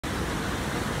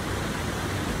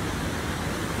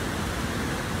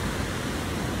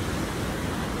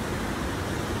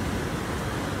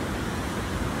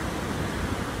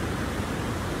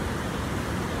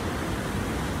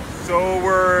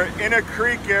in a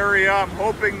creek area. I'm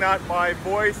hoping that my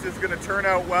voice is going to turn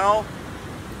out well.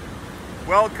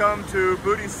 Welcome to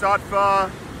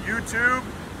Bodhisattva YouTube,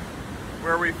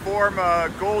 where we form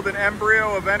a golden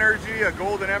embryo of energy, a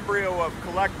golden embryo of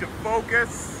collective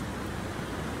focus.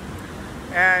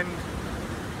 And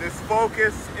this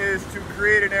focus is to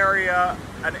create an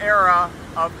era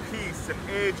of peace, an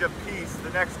age of peace,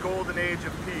 the next golden age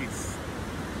of peace.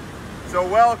 So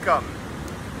welcome.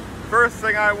 First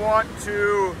thing I want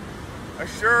to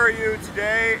assure you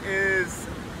today is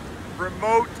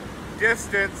remote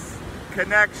distance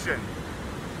connection.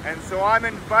 And so I'm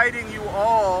inviting you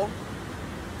all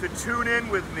to tune in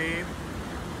with me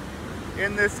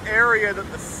in this area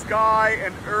that the sky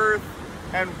and earth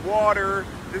and water,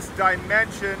 this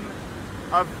dimension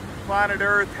of planet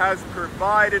Earth, has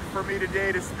provided for me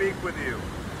today to speak with you.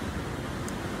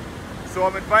 So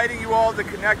I'm inviting you all to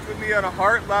connect with me on a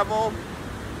heart level,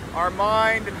 our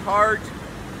mind and heart,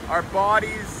 our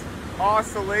body's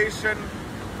oscillation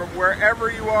from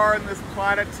wherever you are in this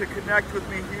planet to connect with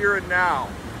me here and now.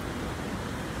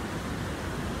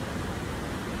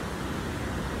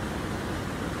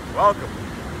 Welcome.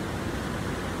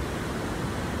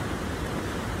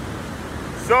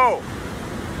 So,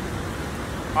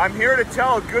 I'm here to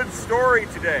tell a good story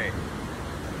today.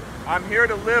 I'm here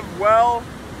to live well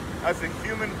as a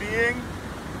human being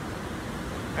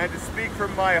and to speak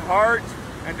from my heart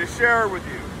and to share with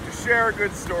you, to share a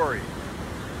good story.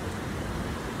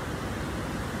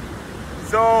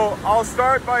 So I'll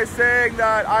start by saying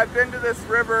that I've been to this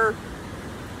river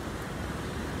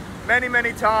many,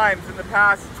 many times in the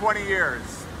past 20 years.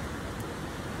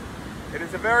 It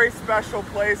is a very special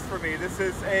place for me. This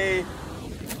is a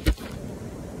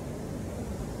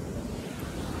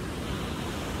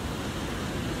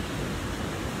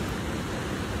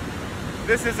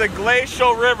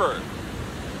glacial river.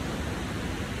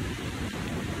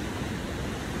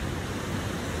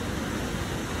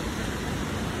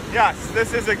 Yes,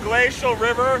 this is a glacial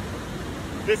river.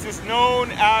 This is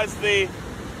known as the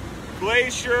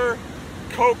Glacier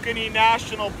Kokanee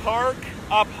National Park,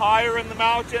 up higher in the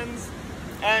mountains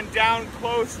and down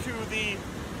close to the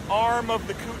arm of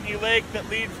the Kootenay Lake that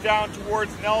leads down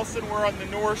towards Nelson, where on the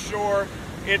North Shore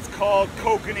it's called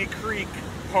Kokanee Creek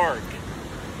Park.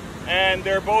 And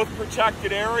they're both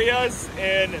protected areas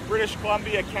in British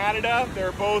Columbia, Canada.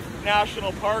 They're both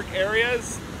national park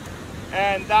areas.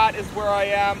 And that is where I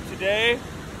am today.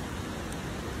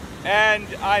 And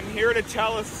I'm here to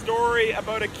tell a story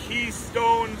about a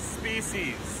keystone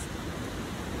species.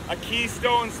 A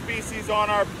keystone species on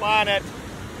our planet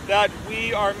that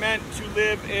we are meant to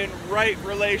live in right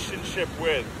relationship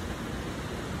with.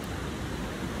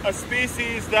 A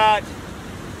species that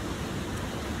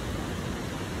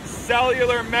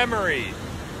cellular memory,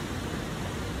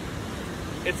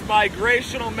 its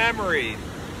migrational memory,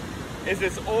 is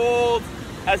as old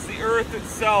as the earth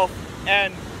itself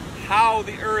and how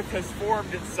the earth has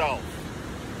formed itself.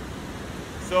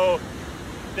 So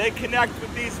they connect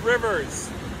with these rivers,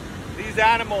 these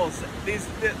animals, these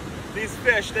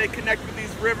fish, they connect with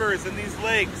these rivers and these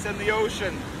lakes and the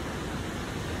ocean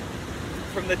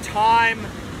from the time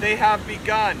they have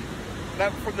begun.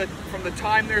 That from the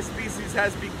time their species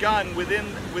has begun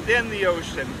within the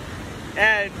ocean,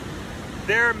 and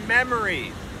their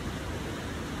memory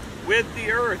with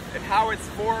the earth and how it's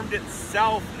formed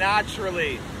itself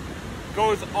naturally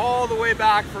goes all the way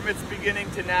back from its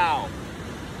beginning to now.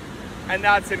 And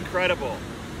that's incredible.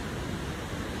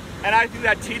 And I think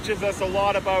that teaches us a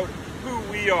lot about who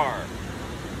we are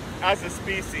as a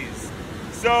species.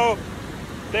 So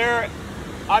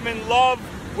I'm in love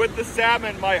with the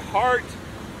salmon. My heart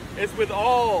is with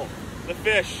all the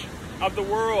fish of the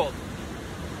world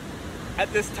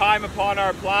at this time upon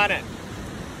our planet.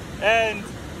 And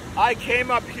I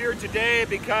came up here today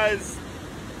because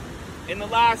in the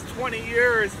last 20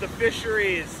 years, the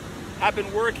fisheries have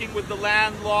been working with the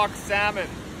landlocked salmon.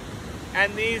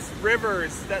 And these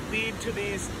rivers that lead to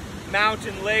these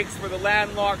mountain lakes where the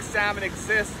landlocked salmon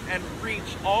exist and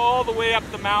reach all the way up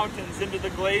the mountains into the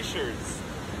glaciers.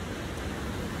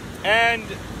 And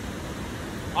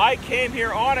I came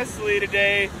here honestly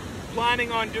today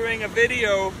planning on doing a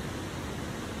video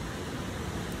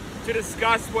to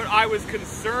discuss what I was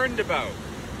concerned about.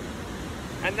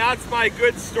 And that's my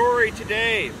good story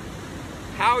today.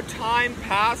 How time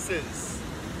passes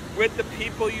with the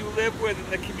people you live with and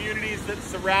the communities that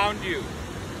surround you.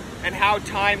 And how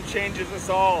time changes us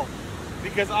all.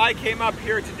 Because I came up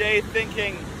here today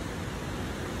thinking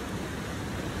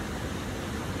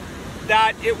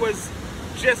that it was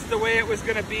just the way it was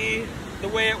going to be, the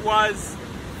way it was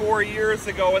 4 years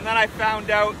ago, and then I found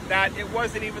out that it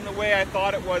wasn't even the way I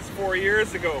thought it was 4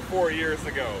 years ago.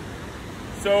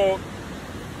 So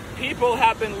people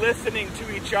have been listening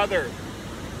to each other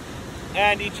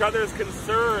and each other's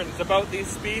concerns about these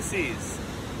species,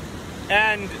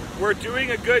 and we're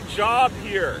doing a good job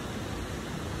here.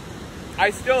 I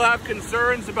still have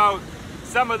concerns about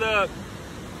some of the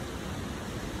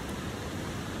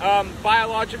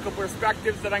biological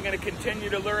perspectives that I'm going to continue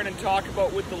to learn and talk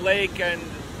about with the lake, and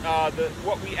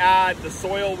what we add, the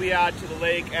soil we add to the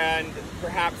lake, and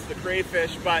perhaps the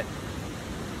crayfish. But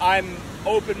I'm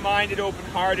open-minded,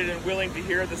 open-hearted, and willing to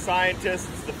hear the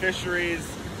scientists, the fisheries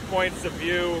points of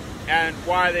view, and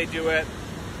why they do it,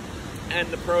 and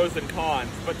the pros and cons.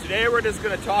 But today we're just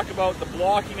going to talk about the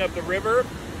blocking of the river.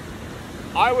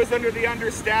 I was under the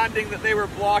understanding that they were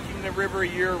blocking the river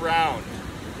year-round,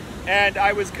 and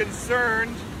I was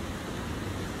concerned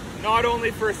not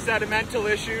only for sedimental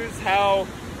issues, how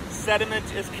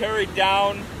sediment is carried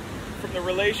down from the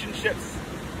relationships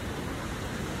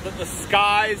that the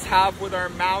skies have with our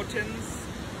mountains,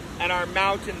 and our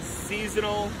mountains'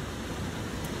 seasonal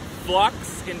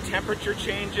flux in temperature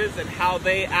changes, and how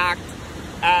they act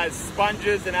as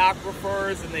sponges and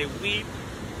aquifers, and they weep,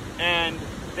 and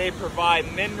they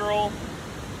provide mineral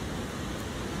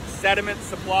sediment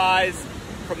supplies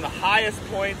from the highest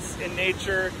points in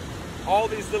nature, all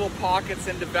these little pockets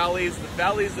into valleys, the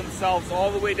valleys themselves all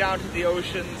the way down to the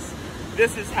oceans.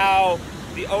 This is how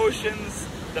the oceans,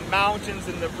 the mountains,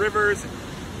 and the rivers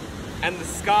and the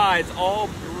skies all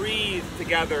breathe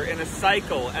together in a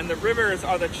cycle, and the rivers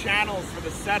are the channels for the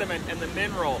sediment and the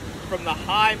mineral from the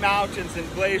high mountains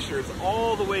and glaciers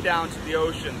all the way down to the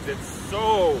oceans. It's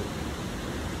so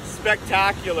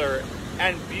spectacular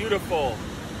and beautiful,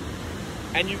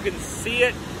 and you can see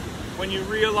it when you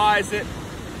realize it,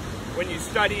 when you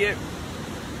study it,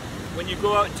 when you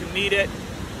go out to meet it,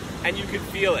 and you can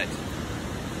feel it.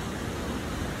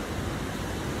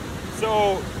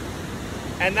 So,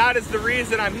 and that is the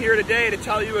reason I'm here today, to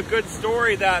tell you a good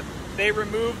story, that they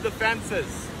removed the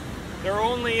fences. They're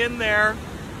only in there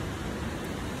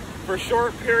for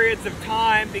short periods of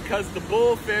time because the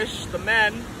bullfish, the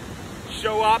men,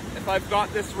 show up. If I've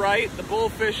got this right, the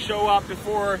bullfish show up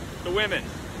before the women.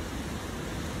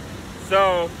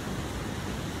 So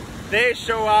they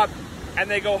show up and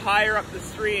they go higher up the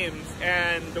streams,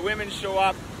 and the women show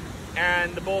up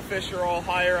and the bullfish are all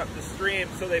higher up the stream.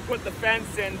 So they put the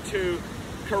fence in to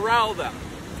corral them,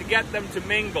 to get them to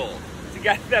mingle, to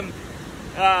get them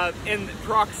in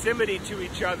proximity to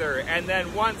each other. And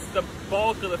then once the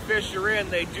bulk of the fish are in,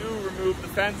 they do remove the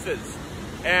fences.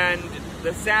 And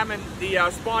the salmon, the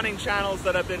spawning channels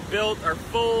that have been built are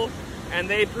full, and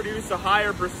they produce a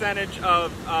higher percentage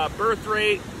of birth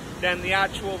rate than the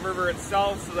actual river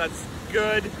itself, so that's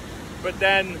good. But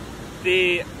then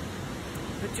the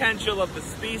potential of the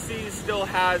species still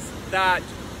has that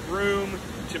room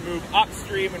to move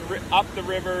upstream and up the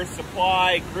river,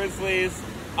 supply grizzlies,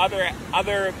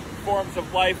 other forms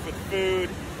of life with food,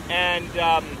 and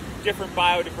different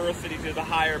biodiversity to the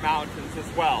higher mountains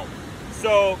as well.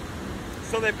 So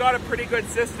they've got a pretty good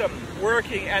system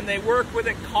working, and they work with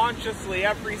it consciously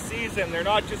every season. They're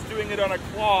not just doing it on a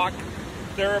clock.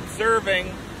 They're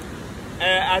observing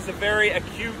as a very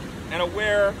acute and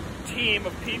aware team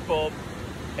of people,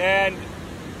 and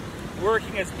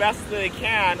working as best they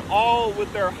can, all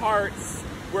with their hearts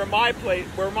where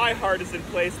my heart is in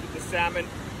place with the salmon,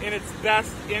 in its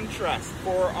best interest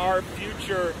for our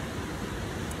future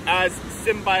as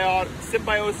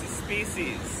symbiosis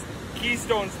species,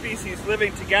 keystone species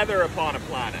living together upon a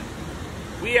planet.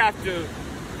 We have to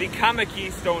become a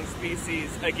keystone species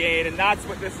again, and that's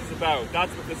what this is about.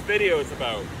 That's what this video is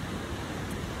about.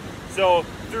 So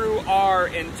through our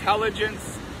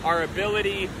intelligence, our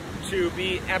ability to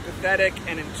be empathetic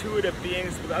and intuitive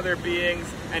beings with other beings,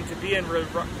 and to be in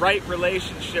right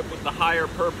relationship with the higher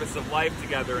purpose of life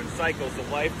together and cycles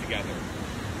of life together.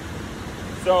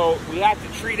 So we have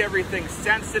to treat everything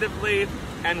sensitively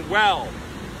and well.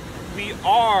 We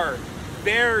are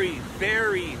very,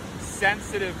 very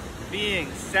sensitive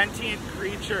beings, sentient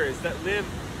creatures that live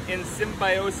in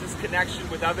symbiosis connection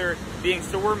with other beings.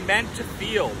 So we're meant to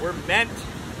feel. We're meant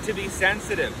to be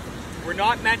sensitive. We're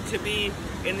not meant to be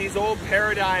in these old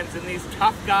paradigms and these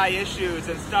tough guy issues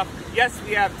and stuff. Yes,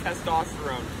 we have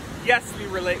testosterone. Yes, we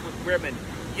relate with women.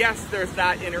 Yes, there's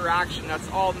that interaction. That's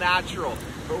all natural.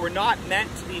 But we're not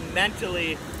meant to be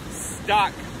mentally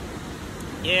stuck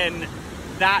in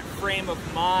that frame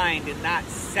of mind, in that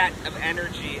set of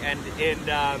energy, and in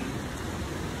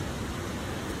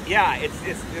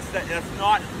that's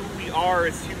not who we are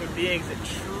as human beings. It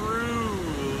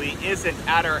truly isn't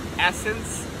at our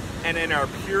essence and in our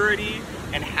purity,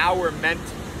 and how we're meant,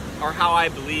 or how I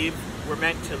believe we're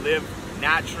meant to live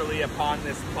naturally upon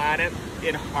this planet,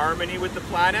 in harmony with the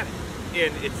planet,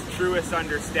 in its truest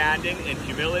understanding and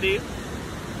humility.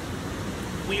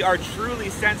 We are truly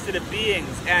sensitive beings,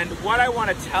 and what I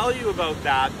want to tell you about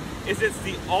that is it's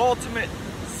the ultimate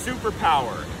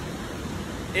superpower.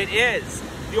 It is.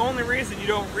 The only reason you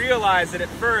don't realize it at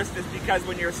first is because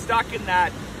when you're stuck in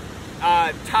that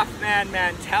tough man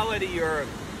mentality, or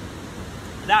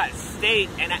that state,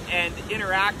 and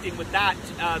interacting with that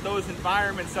those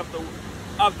environments of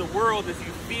the world, as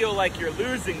you feel like you're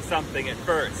losing something at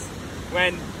first.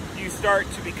 When you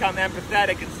start to become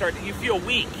empathetic and you feel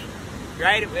weak,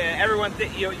 right? Everyone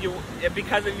you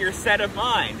because of your set of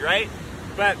mind, right?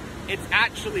 But it's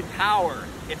actually power.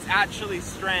 It's actually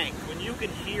strength. When you can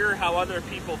hear how other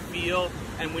people feel,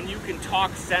 and when you can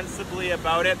talk sensibly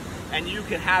about it, and you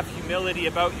can have humility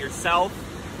about yourself,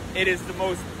 it is the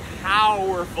most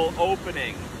powerful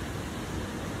opening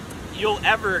you'll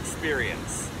ever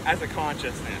experience as a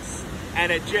consciousness.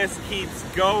 And it just keeps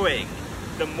going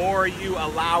the more you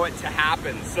allow it to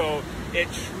happen. So it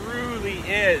truly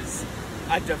is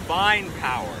a divine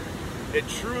power. It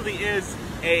truly is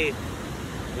a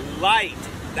light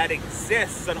that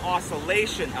exists, an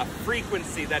oscillation, a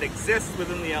frequency that exists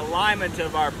within the alignment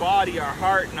of our body, our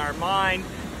heart, and our mind,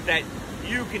 that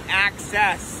you can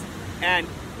access and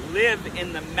live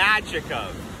in the magic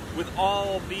of with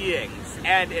all beings.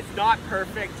 And it's not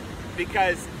perfect,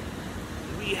 because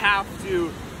we have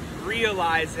to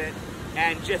realize it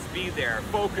and just be there,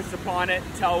 focus upon it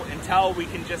until we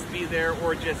can just be there,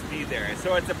 or just be there.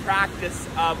 So it's a practice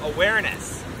of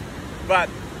awareness, but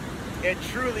it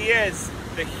truly is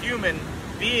the human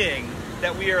being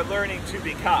that we are learning to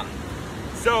become.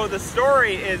 So the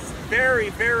story is very,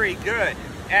 very good.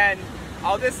 And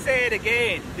I'll just say it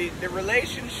again, the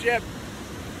relationship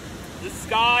the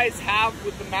skies have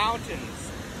with the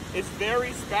mountains is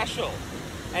very special.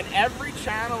 And every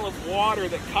channel of water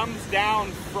that comes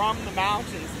down from the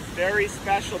mountains is very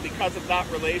special because of that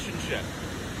relationship.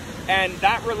 And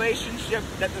that relationship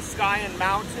that the sky and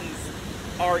mountains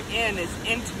are in is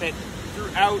intimate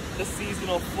throughout the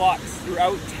seasonal flux,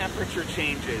 throughout temperature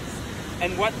changes.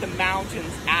 And what the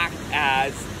mountains act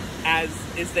as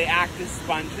is they act as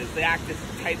sponges. They act as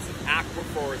types of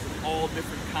aquifers of all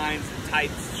different kinds and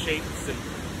types, shapes, and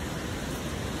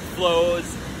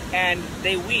flows, and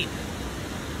they weep.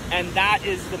 And that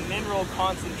is the mineral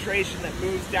concentration that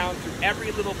moves down through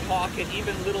every little pocket,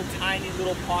 even little tiny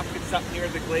little pockets up near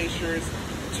the glaciers,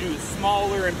 to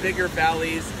smaller and bigger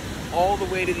valleys, all the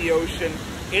way to the ocean.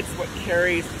 It's what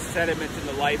carries the sediment and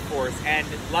the life force. And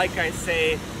like I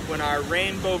say, when our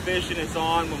rainbow vision is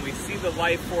on, when we see the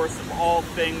life force of all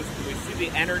things, when we see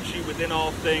the energy within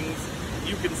all things,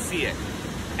 you can see it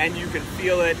and you can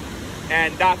feel it.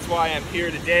 And that's why I'm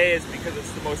here today, is because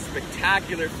it's the most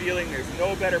spectacular feeling. There's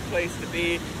no better place to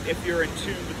be if you're in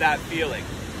tune with that feeling.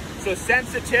 So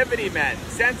sensitivity men,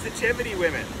 sensitivity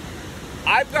women.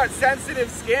 I've got sensitive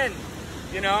skin,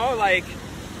 I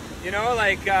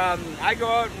go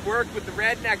out and work with the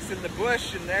rednecks in the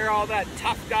bush, and they're all that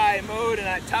tough guy mode and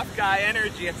that tough guy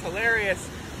energy. It's hilarious.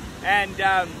 And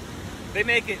they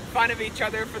make fun of each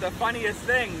other for the funniest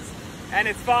things. And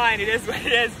it's fine, it is what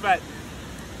it is, but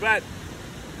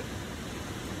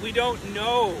we don't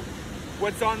know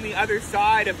what's on the other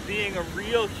side of being a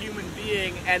real human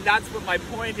being. And that's what my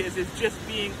point is just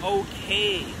being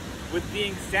okay with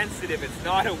being sensitive. It's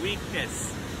not a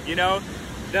weakness.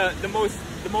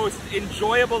 The most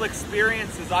enjoyable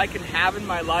experiences I can have in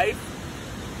my life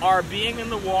are being in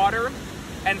the water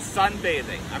and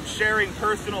sunbathing. I'm sharing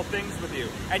personal things with you.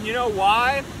 And you know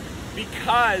why?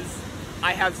 Because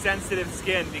I have sensitive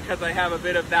skin, because I have a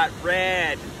bit of that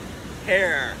red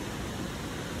hair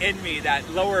in me, that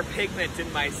lower pigment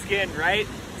in my skin, right?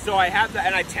 So I have that,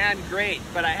 and I tan great,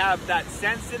 but I have that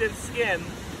sensitive skin.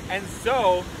 And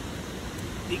so,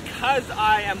 because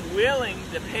I am willing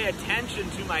to pay attention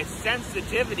to my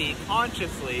sensitivity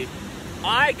consciously,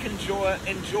 I can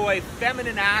enjoy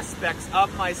feminine aspects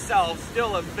of myself,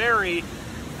 still a very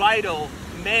vital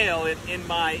male in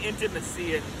my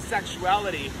intimacy and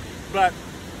sexuality, but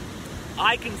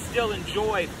I can still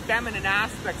enjoy feminine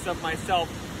aspects of myself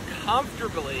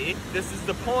comfortably. This is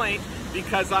the point,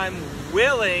 because I'm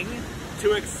willing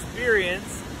to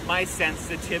experience my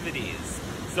sensitivities.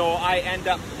 So I end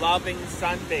up loving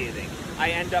sunbathing. I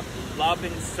end up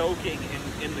loving soaking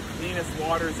in the cleanest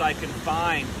waters I can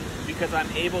find, because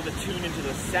I'm able to tune into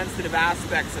the sensitive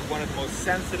aspects of one of the most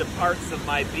sensitive parts of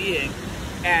my being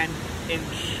and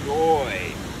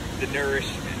enjoy the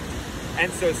nourishment.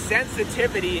 And so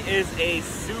sensitivity is a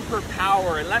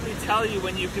superpower. And let me tell you,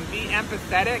 when you can be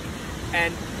empathetic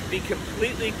and be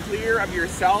completely clear of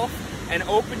yourself and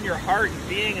open your heart and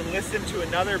being and listen to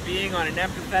another being on an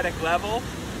empathetic level,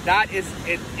 that is,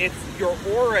 it's your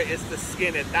aura is the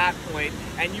skin at that point,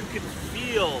 and you can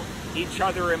feel each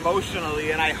other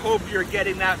emotionally, and I hope you're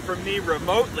getting that from me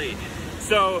remotely.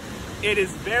 So it is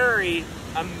very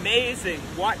amazing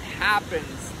what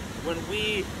happens when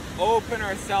we open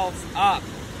ourselves up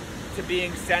to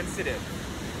being sensitive.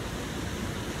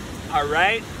 All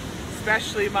right?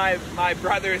 Especially my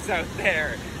brothers out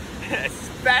there,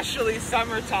 especially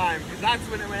summertime, because that's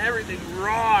when everything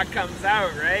raw comes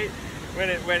out, right?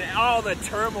 When all the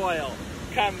turmoil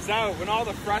comes out, when all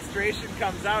the frustration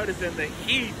comes out, is in the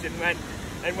heat,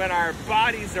 and when our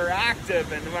bodies are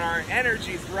active and when our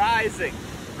energy's rising,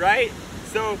 right?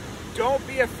 So don't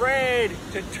be afraid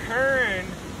to turn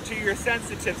to your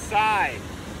sensitive side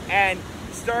and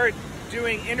start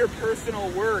doing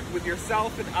interpersonal work with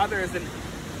yourself and others, and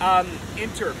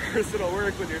interpersonal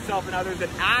work with yourself and others,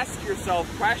 and ask yourself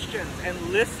questions and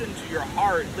listen to your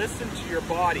heart, listen to your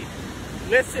body,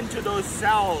 listen to those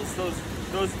cells,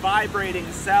 those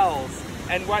vibrating cells,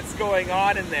 and what's going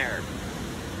on in there.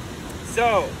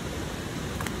 So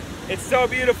it's so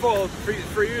beautiful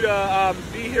for you to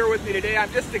be here with me today.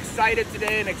 I'm just excited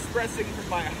today and expressing from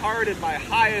my heart and my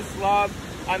highest love.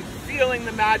 I'm feeling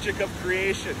the magic of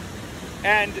creation.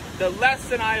 And the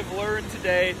lesson I have learned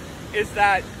today is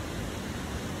that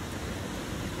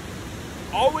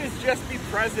always just be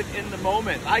present in the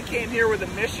moment. I came here with a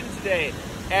mission today,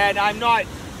 and I'm not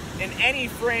in any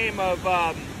frame of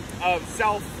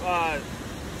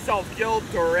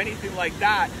self-guilt or anything like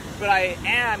that, but I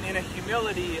am in a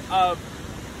humility of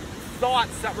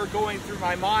thoughts that were going through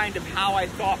my mind of how I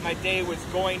thought my day was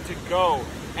going to go.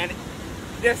 And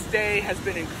this day has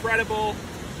been incredible.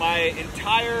 My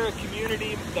entire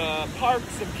community, the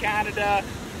parks of Canada,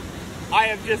 I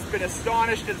have just been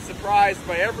astonished and surprised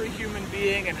by every human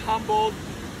being, and humbled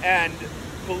and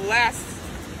blessed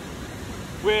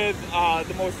with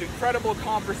the most incredible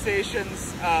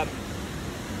conversations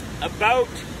about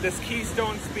this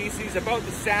Keystone species, about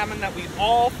the salmon that we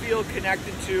all feel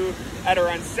connected to at our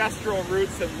ancestral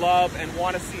roots and love and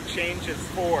want to see changes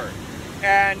for.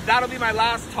 And that'll be my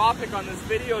last topic on this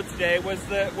video today, was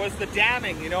the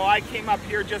damming. You know, I came up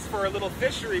here just for a little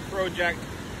fishery project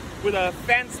with a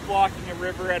fence blocking a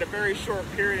river at a very short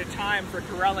period of time for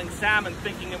corralling salmon,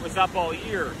 thinking it was up all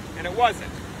year, and it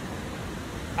wasn't.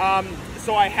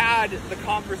 So I had the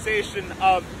conversation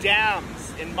of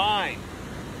dams in mind.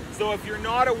 So if you're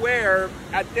not aware,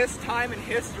 at this time in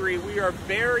history, we are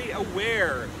very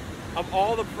aware of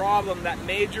all the problem that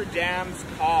major dams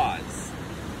cause.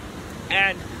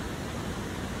 And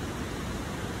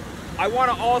I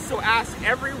want to also ask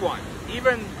everyone,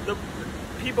 even the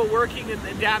people working in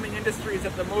the damming industries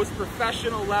at the most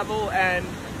professional level, and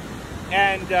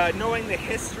knowing the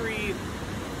history,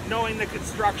 knowing the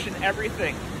construction,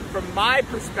 everything. From my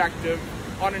perspective,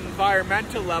 on an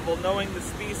environmental level, knowing the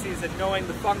species and knowing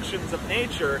the functions of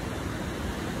nature,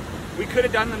 we could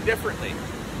have done them differently.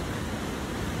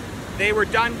 They were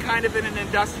done kind of in an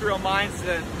industrial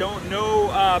mindset,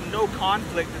 no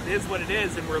conflict, it is what it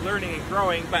is, and we're learning and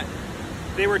growing, but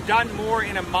they were done more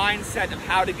in a mindset of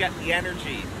how to get the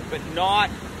energy, but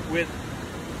not with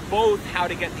both how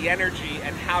to get the energy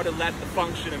and how to let the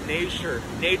function of nature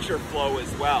flow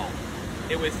as well.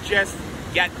 It was just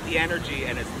get the energy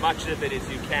and as much of it as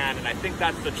you can, and I think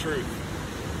that's the truth.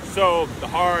 So the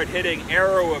hard-hitting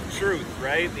arrow of truth,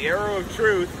 right? The arrow of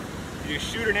truth, you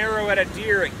shoot an arrow at a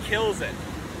deer, it kills it.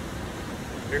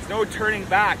 There's no turning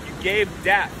back. You gave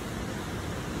death.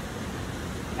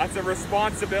 That's a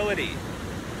responsibility.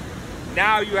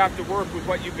 Now you have to work with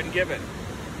what you've been given,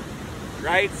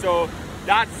 right? So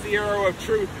that's the arrow of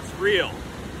truth. It's real.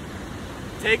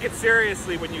 Take it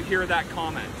seriously when you hear that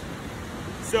comment.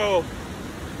 So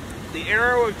the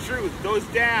arrow of truth, those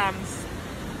dams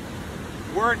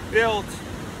weren't built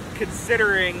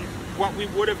considering what we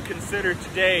would have considered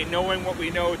today, knowing what we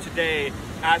know today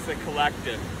as a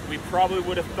collective. We probably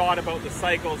would have thought about the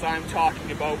cycles I'm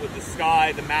talking about with the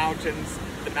sky, the mountains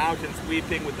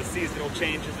weeping with the seasonal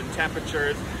changes in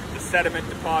temperatures, the sediment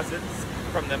deposits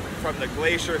from the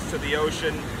glaciers to the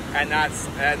ocean, and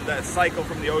the cycle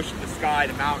from the ocean to the sky,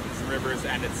 the mountains and rivers,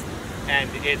 and its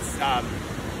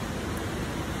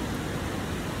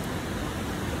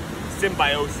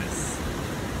symbiosis.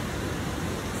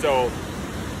 So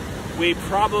we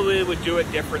probably would do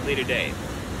it differently today.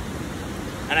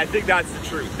 And I think that's the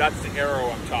truth. That's the arrow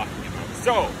I'm talking about.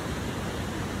 So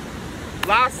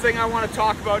last thing I want to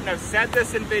talk about, and I've said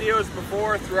this in videos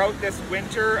before throughout this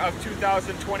winter of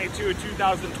 2022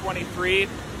 2023,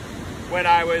 when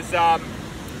I was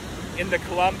in the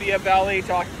Columbia Valley,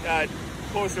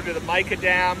 closer to the Mica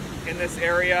Dam in this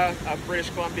area of British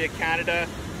Columbia, Canada,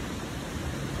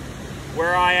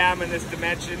 where I am in this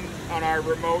dimension on our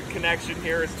remote connection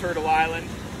here is Turtle Island.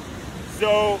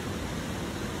 So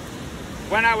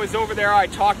when I was over there, I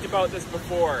talked about this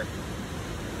before.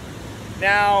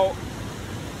 Now,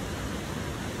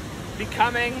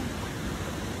 becoming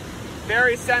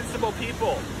very sensible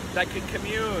people that can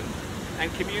commune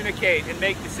and communicate and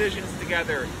make decisions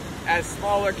together as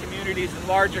smaller communities and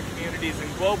larger communities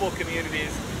and global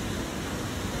communities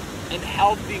in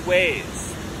healthy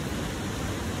ways,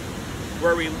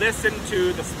 where we listen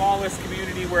to the smallest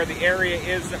community where the area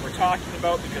is that we're talking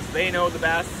about because they know the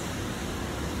best,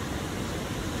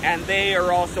 and they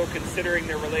are also considering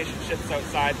their relationships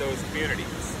outside those communities.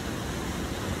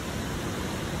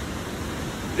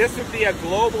 This would be a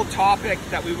global topic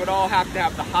that we would all have to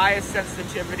have the highest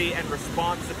sensitivity and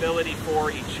responsibility for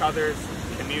each other's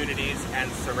communities and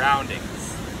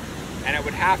surroundings. And it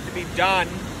would have to be done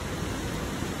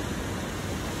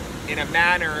in a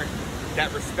manner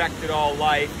that respected all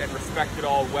life and respected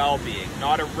all well-being,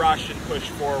 not a rush and push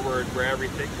forward where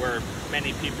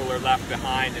many people are left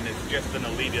behind and it's just an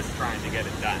elitist trying to get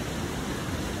it done.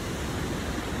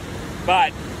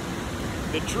 But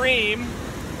the dream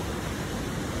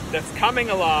that's coming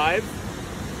alive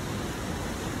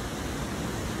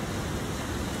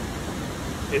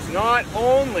is not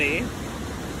only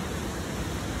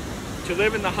to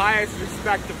live in the highest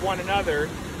respect of one another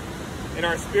in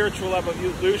our spiritual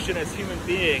evolution as human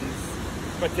beings,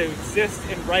 but to exist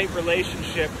in right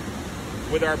relationship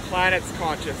with our planet's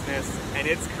consciousness and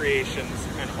its creations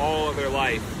and all of their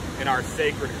life in our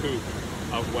sacred hoop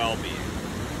of well-being.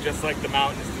 Just like the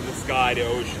mountains to the sky to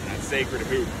ocean, that sacred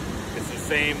hoop. It's the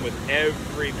same with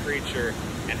every creature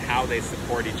and how they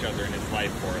support each other in its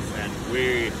life force, and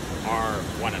we are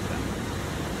one of them.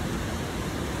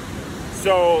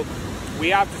 So we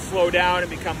have to slow down and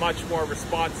become much more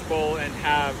responsible and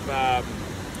have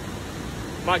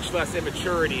much less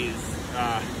immaturities,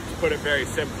 to put it very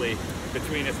simply,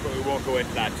 between us, but we won't go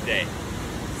into that today.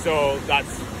 So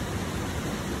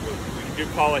we can do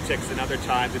politics another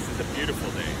time. This is a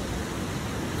beautiful day.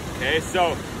 Okay,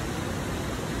 so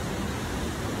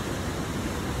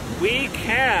we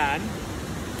can,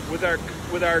 with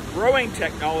our growing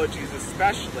technologies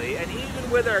especially, and even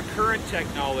with our current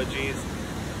technologies,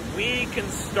 we can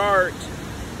start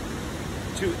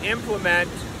to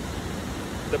implement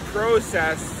the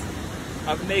process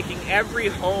of making every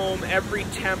home, every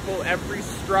temple, every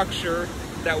structure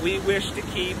that we wish to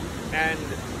keep and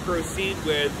proceed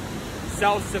with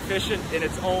self-sufficient in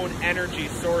its own energy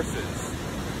sources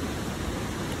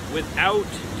without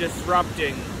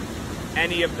disrupting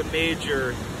any of the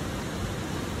major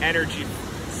energy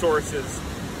sources,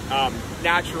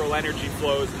 natural energy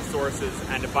flows and sources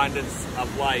and abundance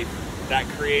of life that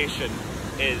creation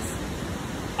is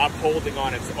upholding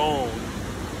on its own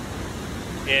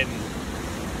in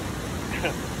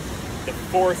the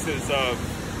forces of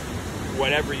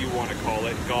whatever you want to call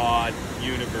it, God,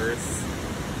 universe,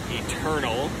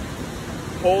 eternal,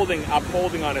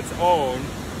 upholding on its own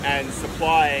and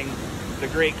supplying the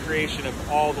great creation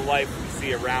of all the life we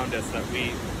see around us that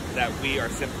we are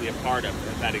simply a part of,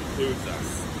 and that includes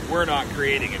us. We're not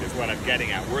creating it is what I'm getting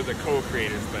at. We're the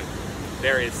co-creators, but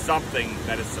there is something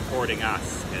that is supporting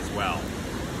us as well.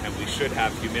 And we should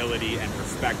have humility and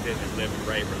respect it and live in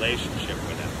right relationship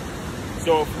with it.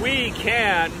 So if we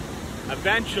can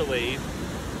eventually,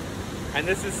 and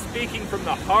this is speaking from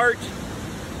the heart,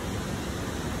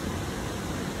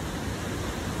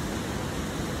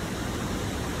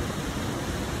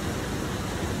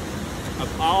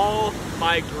 of all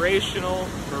migrational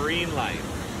marine life,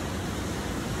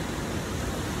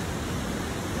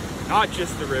 not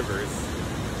just the rivers,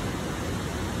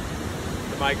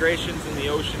 the migrations in the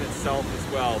ocean itself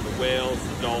as well, the whales,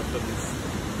 the dolphins,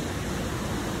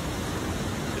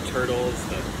 the turtles,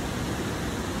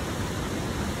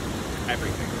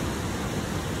 everything,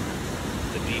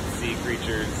 the deep sea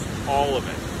creatures, all of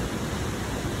it.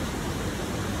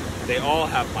 They all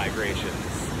have migrations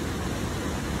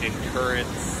in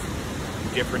currents,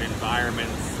 different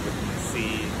environments within the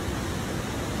sea,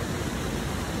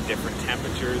 different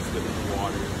temperatures within the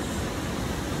waters,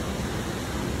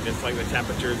 just like the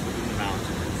temperatures within the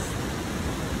mountains.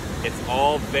 It's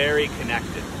all very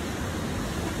connected.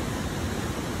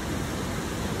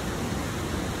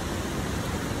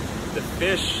 The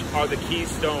fish are the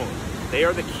keystone. They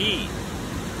are the key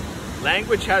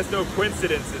Language has no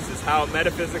coincidences is how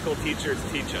metaphysical teachers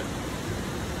teach it.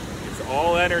 It's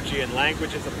all energy, and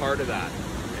language is a part of that.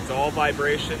 It's all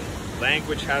vibration.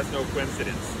 Language has no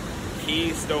coincidence.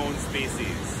 Keystone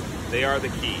species, they are the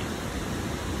key.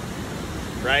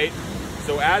 Right?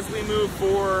 So as we move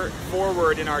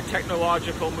forward in our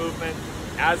technological movement,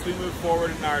 as we move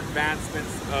forward in our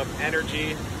advancements of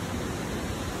energy,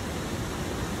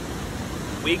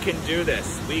 we can do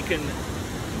this. We can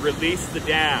release the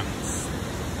dams.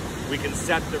 We can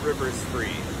set the rivers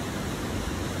free.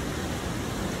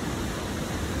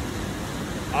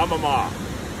 Amama,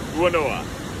 Uanoa,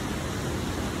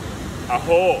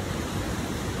 Aho,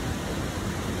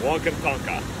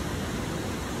 Wankantonka.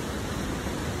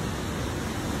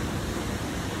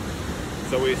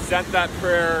 So we sent that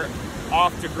prayer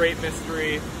off to Great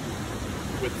Mystery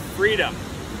with freedom,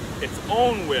 its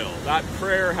own will. That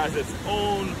prayer has its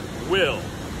own will.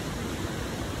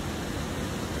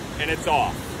 And it's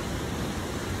off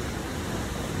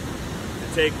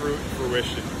to take root and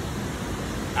fruition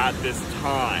at this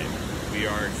time we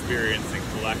are experiencing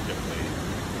collectively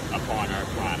upon our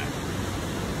planet.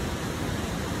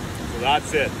 So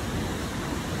that's it.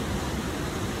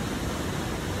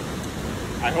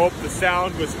 I hope the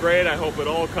sound was great. I hope it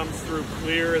all comes through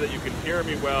clear, that you can hear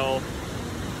me well.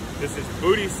 This is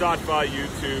Bodhisattva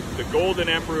YouTube, the golden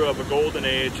embryo of a golden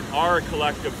age, our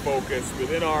collective focus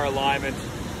within our alignment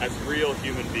as real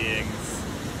human beings,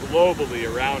 globally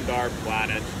around our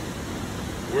planet.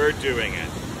 We're doing it.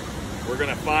 We're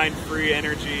gonna find free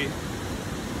energy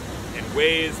in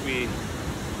ways we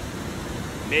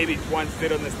maybe once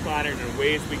did on this planet, in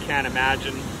ways we can't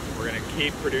imagine. We're gonna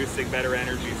keep producing better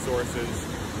energy sources,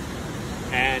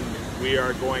 and we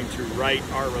are going to right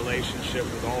our relationship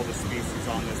with all the species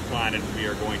on this planet. We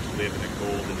are going to live in a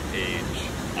golden age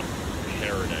of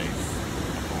paradise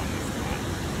upon this planet.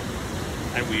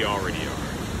 And we already are.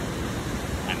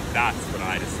 And that's what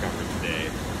I discovered today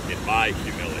in my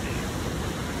humility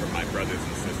from my brothers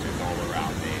and sisters all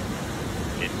around me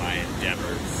in my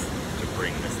endeavors to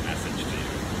bring this message to you.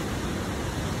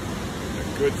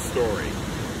 A good story.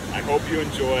 I hope you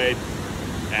enjoyed,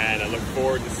 and I look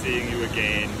forward to seeing you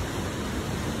again.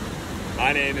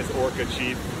 My name is Orca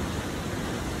Chief.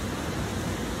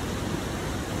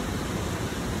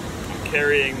 I'm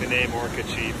carrying the name Orca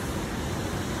Chief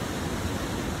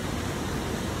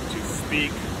to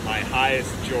speak my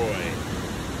highest joy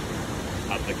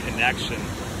of the connection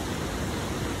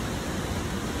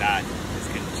that is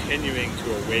continuing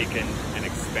to awaken and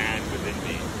expand within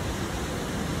me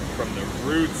from the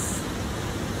roots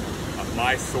of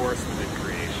my source within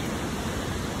creation.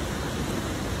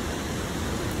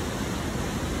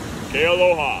 Ke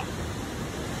aloha.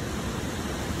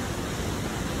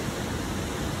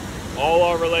 All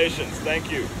our relations,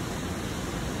 thank you.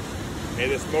 May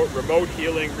this remote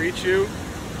healing reach you,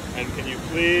 and can you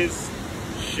please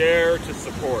share to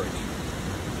support.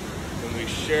 When we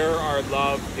share our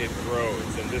love, it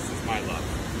grows, and this is my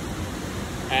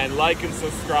love. And like and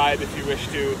subscribe if you wish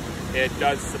to. It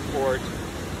does support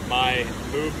my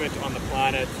movement on the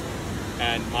planet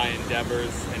and my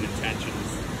endeavors and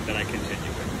intentions that I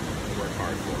continue with and work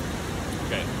hard for.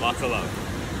 Okay, lots of love.